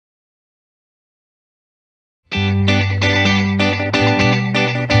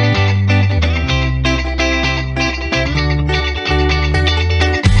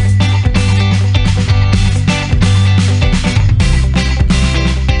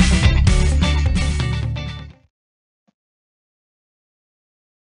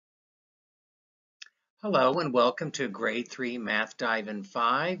Hello and welcome to Grade 3 Math Dive in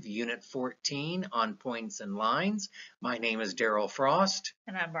 5, Unit 14 on points and lines. My name is Daryl Frost.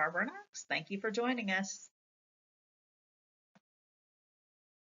 And I'm Barbara Knox. Thank you for joining us.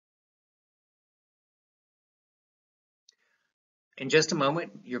 In just a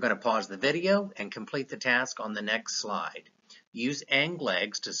moment, you're going to pause the video and complete the task on the next slide. Use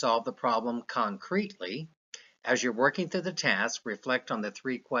ANGLEGS to solve the problem concretely. As you're working through the task, reflect on the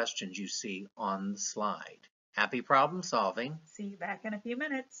 3 questions you see on the slide. Happy problem solving. See you back in a few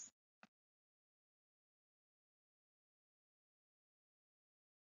minutes.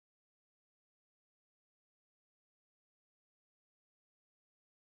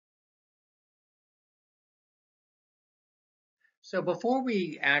 So before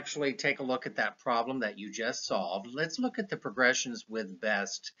we actually take a look at that problem that you just solved, let's look at the progressions with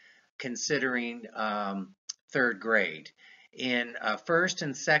BEST considering third grade. In first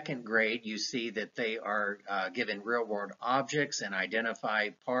and second grade, you see that they are given real-world objects and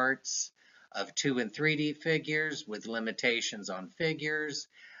identify parts of 2 and 3D figures with limitations on figures.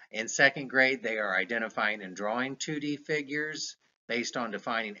 In second grade, they are identifying and drawing 2D figures based on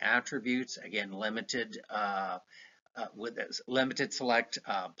defining attributes, again, with limited select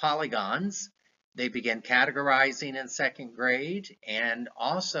polygons. They begin categorizing in second grade, and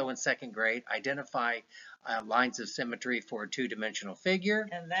also in second grade identify lines of symmetry for a two-dimensional figure.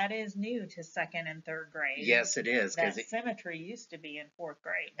 And that is new to second and third grade. Yes, it is. That symmetry used to be in fourth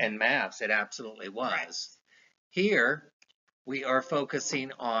grade. And maths, it absolutely was. Right. Here, we are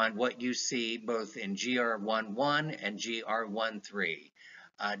focusing on what you see both in GR11 and GR13,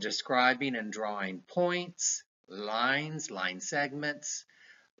 describing and drawing points, lines, line segments,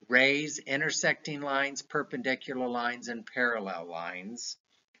 rays, intersecting lines, perpendicular lines, and parallel lines,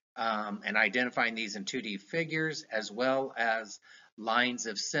 and identifying these in 2D figures, as well as lines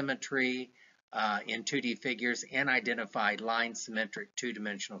of symmetry in 2D figures, and identified line symmetric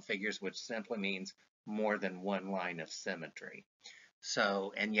two-dimensional figures, which simply means more than one line of symmetry.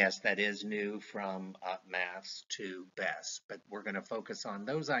 So, and yes, that is new from maths to BEST, but we're going to focus on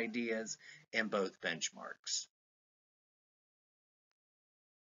those ideas in both benchmarks.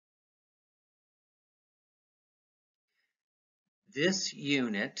 This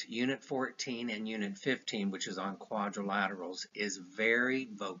unit, Unit 14 and Unit 15, which is on quadrilaterals, is very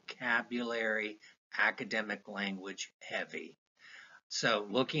vocabulary, academic language heavy. So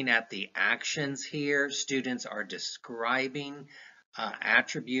looking at the actions here, students are describing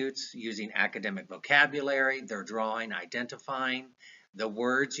attributes using academic vocabulary. They're drawing, identifying. The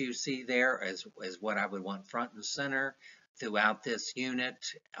words you see there is what I would want front and center throughout this unit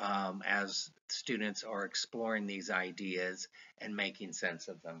as students are exploring these ideas and making sense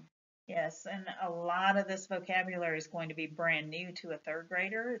of them. Yes, and a lot of this vocabulary is going to be brand new to a third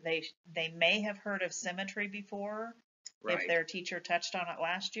grader. They may have heard of symmetry before if their teacher touched on it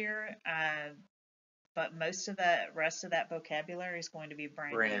last year, but most of the rest of that vocabulary is going to be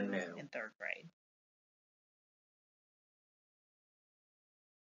brand new in third grade.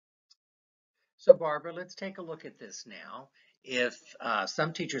 So Barbara, let's take a look at this now. If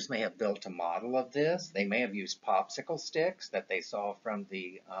some teachers may have built a model of this, they may have used popsicle sticks that they saw from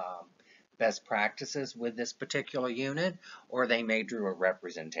the best practices with this particular unit, or they may drew a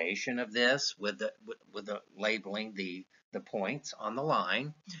representation of this with the labeling the points on the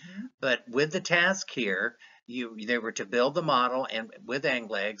line. But with the task here, they were to build the model and with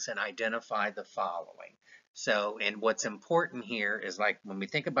ANGLEGS and identify the following. So, and what's important here is like when we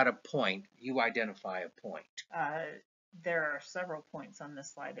think about a point, you identify a point. There are several points on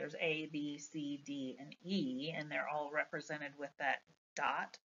this slide. There's A, B, C, D, and E, and they're all represented with that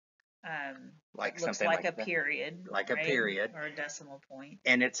dot. Like looks something like a period, like right? A period, or a decimal point.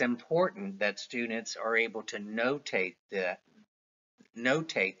 And it's important that students are able to notate the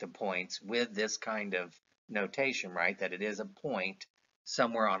points with this kind of notation, right? That it is a point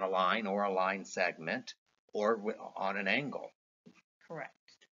somewhere on a line or a line segment or on an angle. Correct.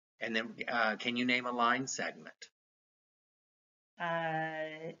 And then can you name a line segment?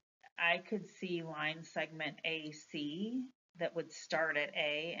 I could see line segment AC that would start at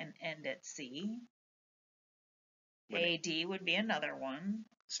A and end at C. AD would be another one.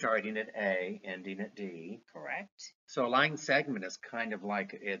 Starting at A, ending at D. Correct. So a line segment is kind of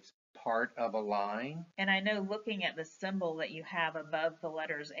like it's part of a line. And I know looking at the symbol that you have above the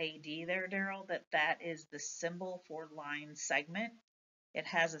letters AD there, Daryl, that is the symbol for line segment. It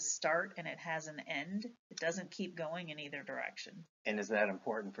has a start and it has an end. It doesn't keep going in either direction. And is that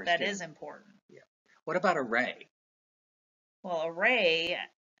important for students? students? That is important. Yeah. What about array? Well, array,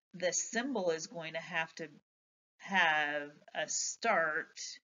 the symbol is going to have a start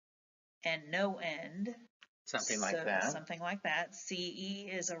and no end. Something like that. Something like that. CE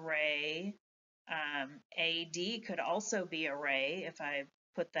is array. AD could also be array. If I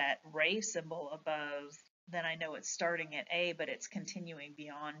put that ray symbol above, then I know it's starting at A, but it's continuing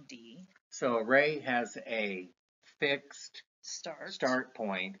beyond D. So array has a fixed start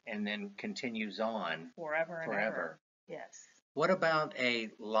point and then continues on forever and ever. Yes. What about a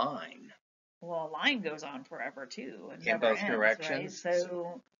line? Well, a line goes on forever too, and In never both ends, directions? right?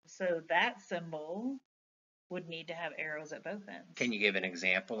 So that symbol would need to have arrows at both ends. Can you give an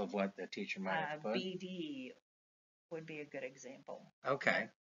example of what the teacher might have put? BD would be a good example. Okay.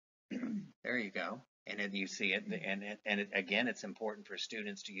 There you go. And then you see it, and again, it's important for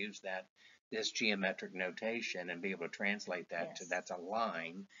students to use this geometric notation and be able to translate that to that's a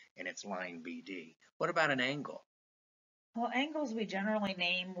line, and it's line BD. What about an angle? Well, angles we generally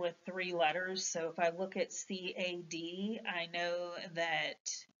name with 3 letters. So if I look at CAD, I know that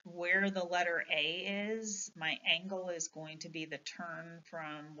where the letter A is, my angle is going to be the turn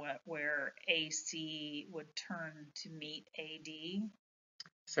from where AC would turn to meet AD.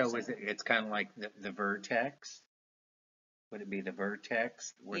 So it's kind of like the vertex? Would it be the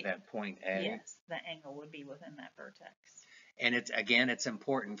vertex where that point A? Yes, the angle would be within that vertex. And it's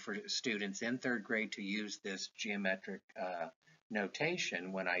important for students in 3rd grade to use this geometric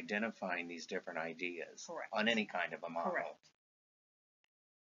notation when identifying these different ideas. Correct. On any kind of a model. Correct.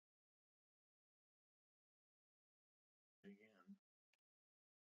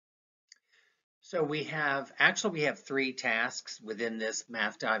 So we have 3 tasks within this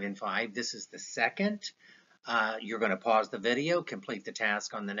Math Dive in 5. This is the second. You're going to pause the video, complete the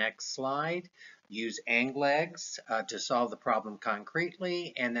task on the next slide, use ANGLEX to solve the problem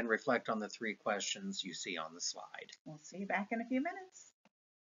concretely, and then reflect on the 3 questions you see on the slide. We'll see you back in a few minutes.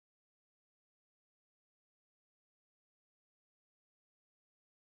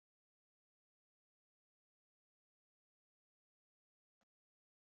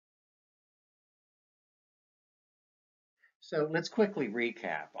 So let's quickly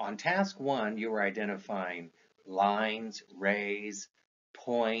recap. On task 1, you were identifying lines, rays,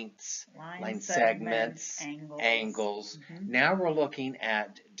 points, line segments, angles. Now we're looking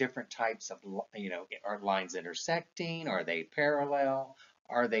at different types of, are lines intersecting? Are they parallel?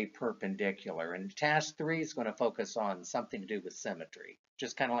 Are they perpendicular? And task 3 is going to focus on something to do with symmetry,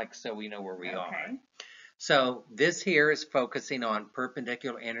 just kind of like so we know where we are. So this here is focusing on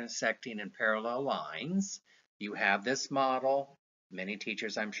perpendicular, intersecting, and parallel lines. You have this model. Many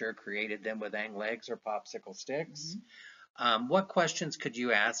teachers, I'm sure, created them with ANGLEX or popsicle sticks. What questions could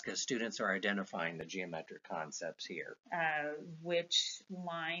you ask as students are identifying the geometric concepts here? Which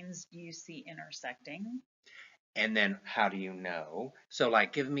lines do you see intersecting? And then how do you know? So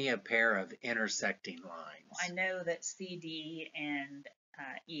like give me a pair of intersecting lines. I know that CD and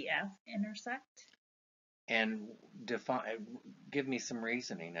EF intersect. And give me some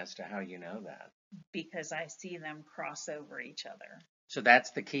reasoning as to how you know that. Because I see them cross over each other. So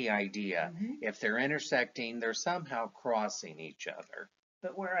that's the key idea. If they're intersecting, they're somehow crossing each other.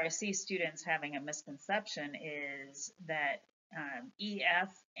 But where I see students having a misconception is that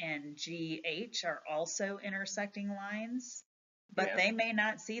EF and GH are also intersecting lines, but they may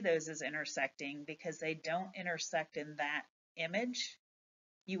not see those as intersecting because they don't intersect in that image.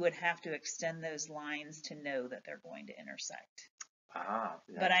 You would have to extend those lines to know that they're going to intersect.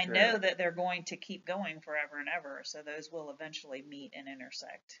 But I know that they're going to keep going forever and ever, so those will eventually meet and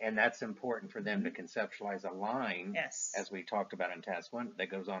intersect. And that's important for them to conceptualize a line, as we talked about in task 1, that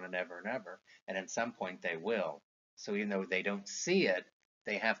goes on and ever, and at some point they will. So even though they don't see it,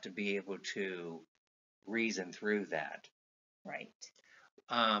 they have to be able to reason through that. Right.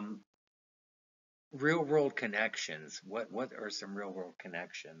 Real world connections. What are some real world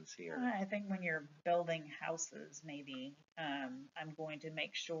connections here? I think when you're building houses, maybe I'm going to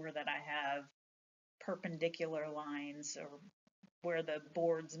make sure that I have perpendicular lines, or where the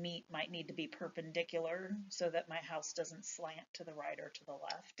boards meet might need to be perpendicular so that my house doesn't slant to the right or to the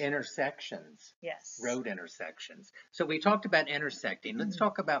left. Intersections. Yes. Road intersections. So we talked about intersecting. Let's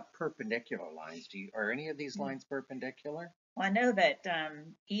talk about perpendicular lines. Are any of these lines perpendicular? Well, I know that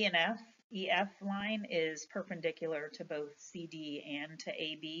EF line is perpendicular to both CD and to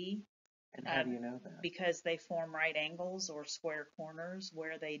AB. And how do you know that? Because they form right angles or square corners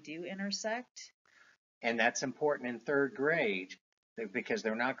where they do intersect. And that's important in 3rd grade because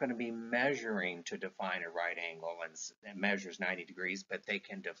they're not going to be measuring to define a right angle and it measures 90 degrees, but they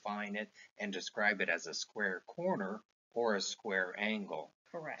can define it and describe it as a square corner or a square angle.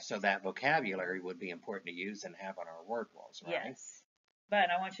 Correct. So that vocabulary would be important to use and have on our word walls, right? Yes. But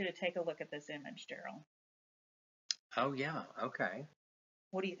I want you to take a look at this image, Daryl. Oh, yeah. Okay.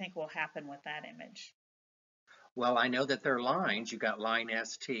 What do you think will happen with that image? Well, I know that they're lines. You got line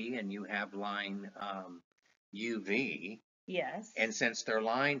ST and you have line UV. Yes. And since they're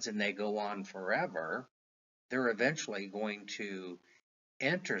lines and they go on forever, they're eventually going to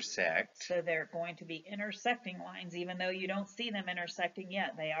intersect. So they're going to be intersecting lines, even though you don't see them intersecting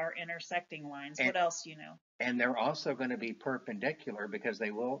yet. They are intersecting lines. What else do you know? And they're also going to be perpendicular because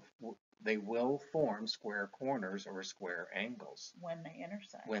they will form square corners or square angles when they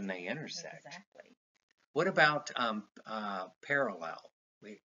intersect. When they intersect. Exactly. What about parallel?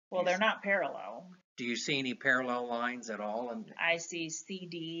 Well, they're not parallel. Do you see any parallel lines at all? I see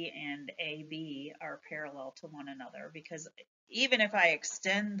CD and AB are parallel to one another because even if I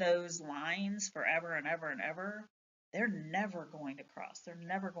extend those lines forever and ever and ever, they're never going to cross. They're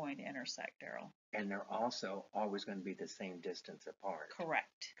never going to intersect, Daryl. And they're also always going to be the same distance apart.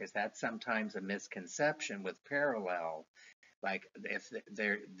 Correct. Because that's sometimes a misconception with parallel, like if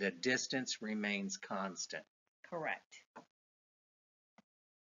the distance remains constant. Correct.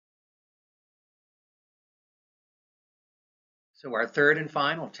 So our third and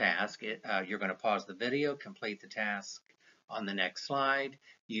final task, you're going to pause the video, complete the task on the next slide,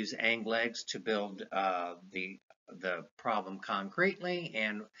 use AngLegs to build the problem concretely,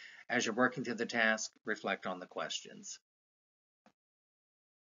 and as you're working through the task, reflect on the questions.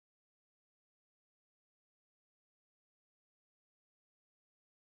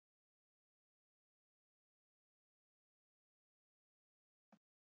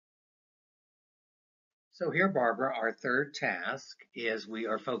 So here, Barbara, our third task is we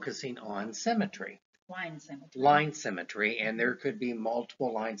are focusing on symmetry. Line symmetry. Line symmetry, and there could be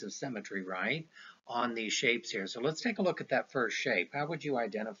multiple lines of symmetry, right, on these shapes here. So let's take a look at that first shape. How would you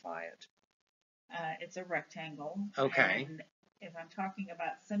identify it? It's a rectangle. Okay. And if I'm talking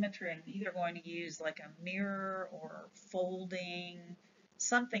about symmetry, I'm either going to use like a mirror or folding,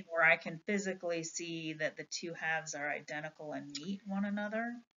 something where I can physically see that the two halves are identical and meet one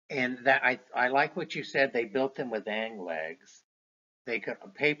another. And that I like what you said. They built them with AngLegs.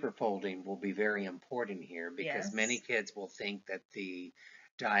 Paper folding will be very important here because many kids will think that the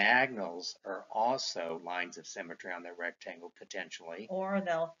diagonals are also lines of symmetry on their rectangle potentially. Or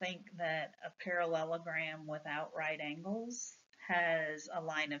they'll think that a parallelogram without right angles has a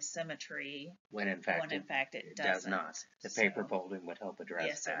line of symmetry when in fact it does not. The paper folding would help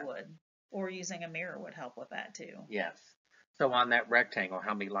address that. Yes, it would. Or using a mirror would help with that too. Yes. So on that rectangle,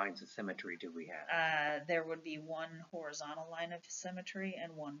 how many lines of symmetry do we have? There would be one horizontal line of symmetry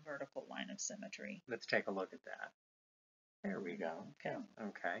and one vertical line of symmetry. Let's take a look at that. There we go. Okay.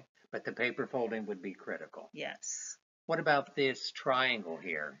 Okay. But the paper folding would be critical. Yes. What about this triangle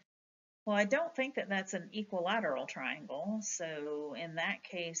here? Well, I don't think that that's an equilateral triangle. So in that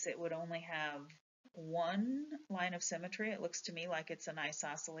case, it would only have one line of symmetry. It looks to me like it's an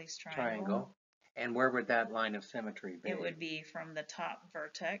isosceles triangle. And where would that line of symmetry be? It would be from the top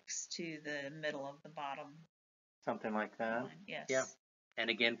vertex to the middle of the bottom. Something like that? Line. Yes. Yeah. And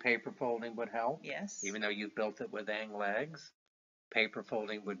again, paper folding would help? Yes. Even though you've built it with AngLegs, paper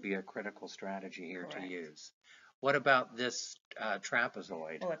folding would be a critical strategy here to use. What about this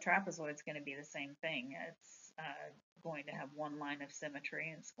trapezoid? Well, a trapezoid is going to be the same thing. It's going to have one line of symmetry,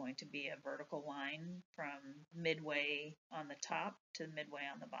 and it's going to be a vertical line from midway on the top to midway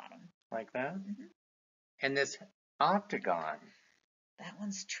on the bottom. Like that? Mm-hmm. And this octagon? That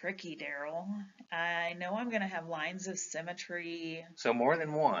one's tricky, Daryl. I know I'm going to have lines of symmetry. So more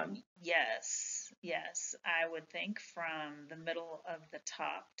than one? Yes, yes. I would think from the middle of the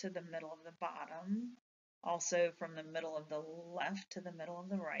top to the middle of the bottom. Also from the middle of the left to the middle of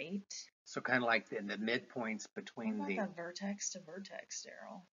the right. So kind of like in the midpoints between the vertex to vertex,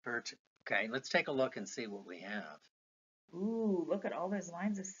 Daryl. Okay, let's take a look and see what we have. Ooh, look at all those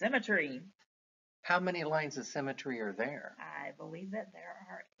lines of symmetry. How many lines of symmetry are there? I believe that there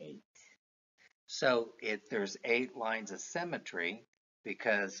are 8. So there's 8 lines of symmetry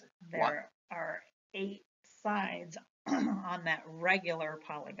because there are 8 sides on that regular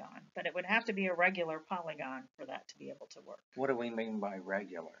polygon, but it would have to be a regular polygon for that to be able to work. What do we mean by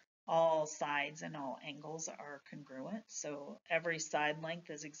regular? All sides and all angles are congruent, so every side length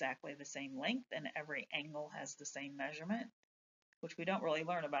is exactly the same length and every angle has the same measurement, which we don't really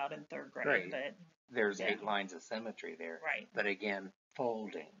learn about in 3rd grade. But there's 8 lines of symmetry there. Right. But again,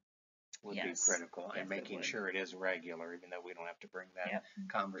 folding would be critical, and making sure it is regular, even though we don't have to bring that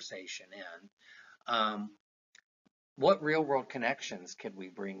conversation in. What real-world connections could we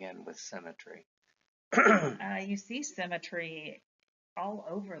bring in with symmetry? You see symmetry all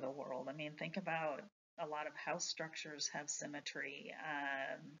over the world. I mean, think about a lot of house structures have symmetry.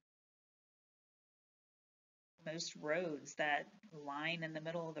 most roads, that line in the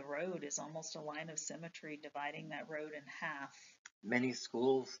middle of the road is almost a line of symmetry dividing that road in half. Many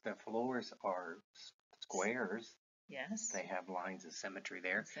schools, the floors are squares. Yes. They have lines of symmetry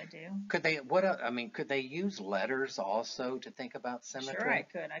there. Yes, they do. Could they, could they use letters also to think about symmetry? Sure, I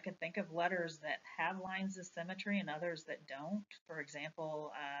could. I could think of letters that have lines of symmetry and others that don't. For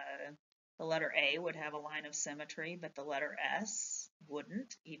example, the letter A would have a line of symmetry, but the letter S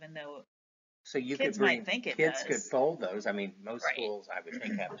wouldn't, even though so you kids could bring, might think it kids does. could fold those. I mean, most Right. schools, I would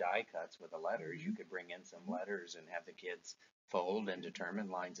think, have die cuts with the letters. You could bring in some letters and have the kids fold and determine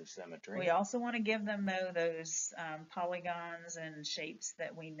lines of symmetry. We also want to give them, though, those polygons and shapes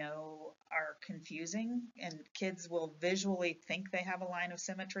that we know are confusing, and kids will visually think they have a line of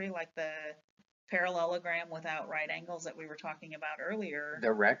symmetry, like the parallelogram without right angles that we were talking about earlier.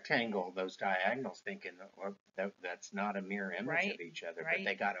 The rectangle, those diagonals, thinking that's not a mirror image of each other, but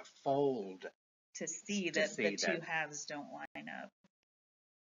they got to fold to see that the two halves don't line up.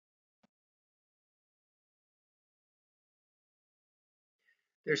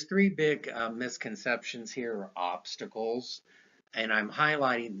 There's three big misconceptions here, or obstacles, and I'm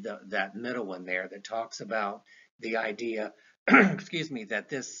highlighting that middle one there that talks about the idea, excuse me, that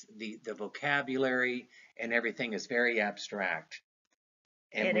the vocabulary and everything is very abstract.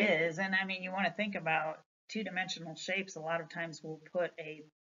 And it is, and I mean, you want to think about two-dimensional shapes. A lot of times we'll put a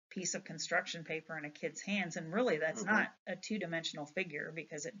piece of construction paper in a kid's hands, and really that's not a two-dimensional figure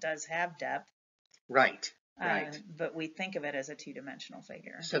because it does have depth. Right. Right. But we think of it as a two-dimensional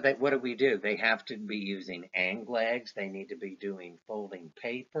figure. So what do? They have to be using legs. They need to be doing folding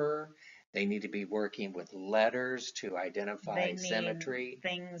paper. They need to be working with letters to identify symmetry.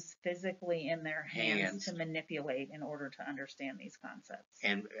 Things physically in their hands to manipulate in order to understand these concepts.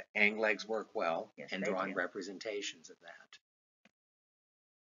 And legs work well in drawing do. representations of that.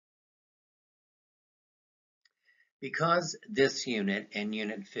 Because this unit and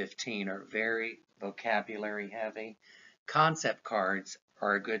Unit 15 are very vocabulary heavy, concept cards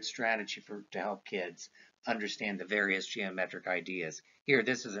are a good strategy to help kids understand the various geometric ideas. Here,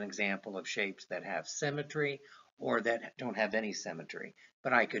 this is an example of shapes that have symmetry or that don't have any symmetry.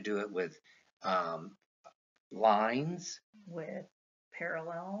 But I could do it with lines. With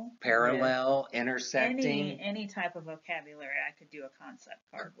parallel, intersecting. Any type of vocabulary I could do a concept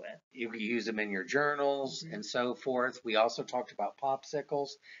card with. You could use them in your journals and so forth. We also talked about popsicles,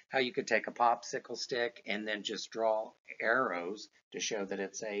 how you could take a popsicle stick and then just draw arrows to show that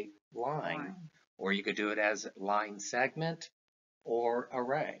it's a line. Or you could do it as line segment or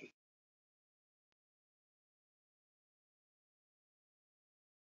array.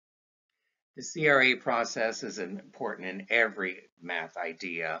 The CRA process is important in every math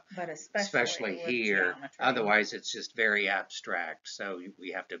idea, but especially here. Geometry. Otherwise, it's just very abstract. So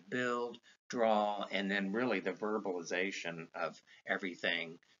we have to build, draw, and then really the verbalization of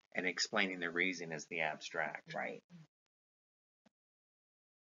everything and explaining the reason is the abstract. Right.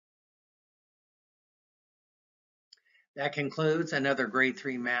 That concludes another Grade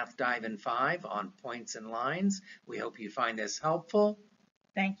 3 Math Dive in 5 on points and lines. We hope you find this helpful.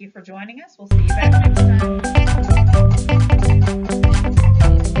 Thank you for joining us. We'll see you back next time.